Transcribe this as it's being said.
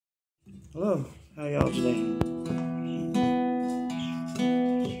Hello, how y'all today?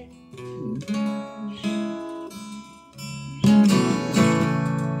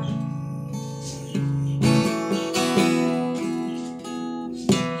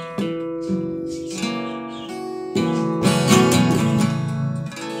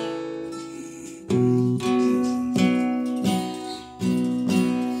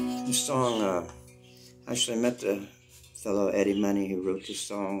 This song, actually met the fellow Eddie Money who wrote this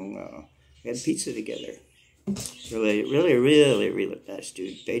song. We had pizza together. Really nice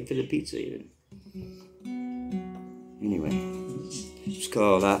dude. Paid for the pizza even. Anyway, it's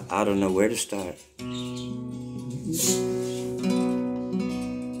called I Don't Know Where to Start.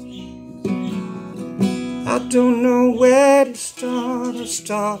 I don't know where to start. I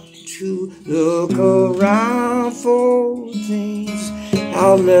start to look around for things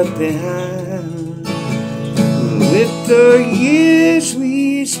I left behind. With the years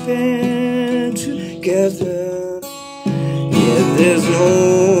we spent together, yeah, there's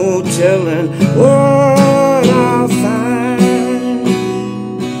no telling what I'll find.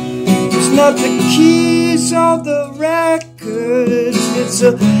 It's not the keys or the records, it's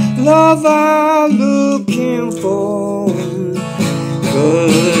a love I'm looking for.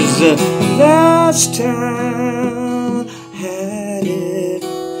 'Cause the last time I had it,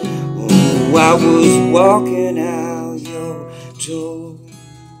 oh, I was walking out your door.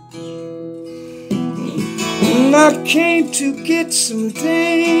 And I came to get some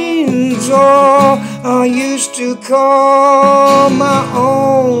things, oh, I used to call my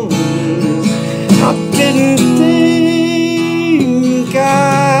own. I didn't think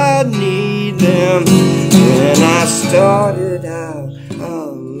I'd need them when I started out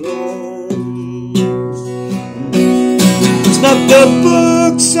alone. It's not the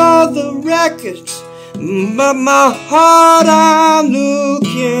books or the records, but my heart I'm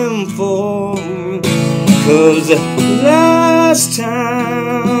looking for. 'Cause the last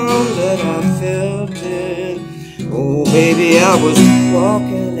time that I felt it, oh baby, I was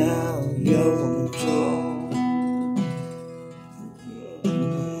walking out your door.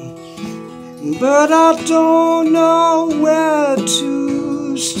 But I don't know where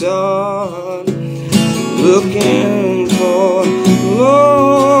to start, looking for a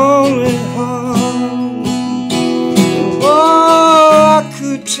lonely heart. Oh, I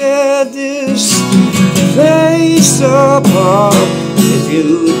could tear this place apart if you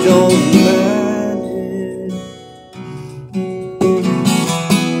don't mind it.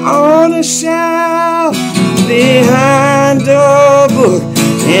 On a shelf behind a book,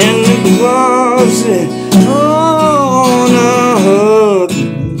 in the closet, on a hook.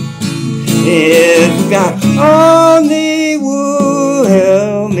 If God only would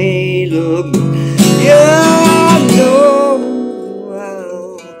help me look, yeah, I know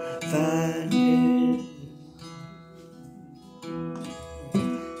I'll find it.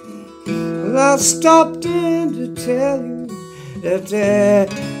 Well, I stopped in to tell you that there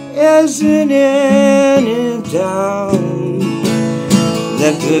isn't any doubt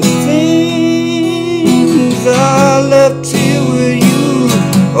that the things I left here with you,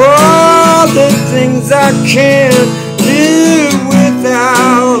 all the things I can't live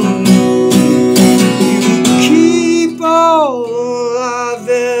without, you keep all I've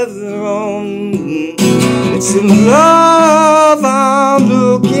ever owned. It's the love I'm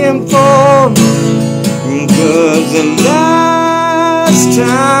looking for. 'Cause the last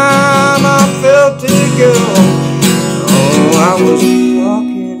time I felt it, girl, oh, I was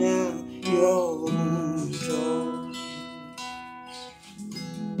walking out your door.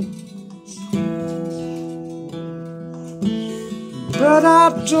 But I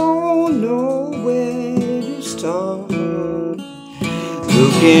don't know where to start,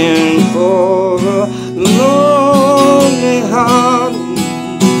 looking for a lonely heart.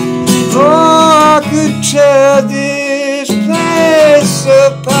 Oh, I could tear this place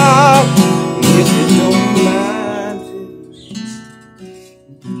apart if you don't mind it.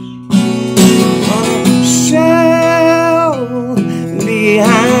 On a shelf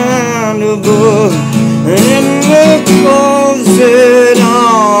behind a book, in the closet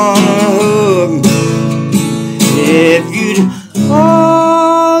on a hook. If you'd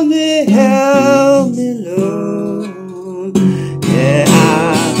only help me love, yeah, I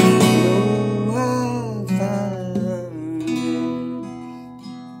know I'll find it.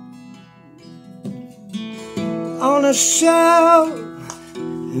 On a shelf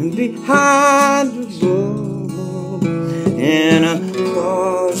behind the book, in a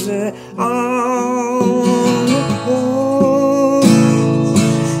closet on the floor.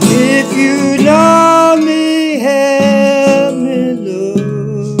 If you'd only help me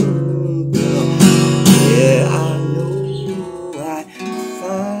look,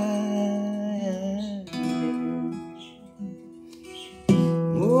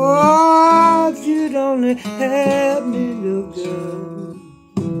 gonna help me look good.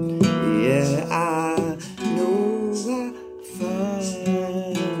 Yeah, I know I find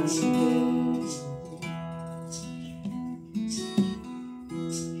it.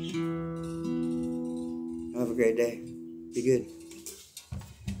 Have a great day. Be good.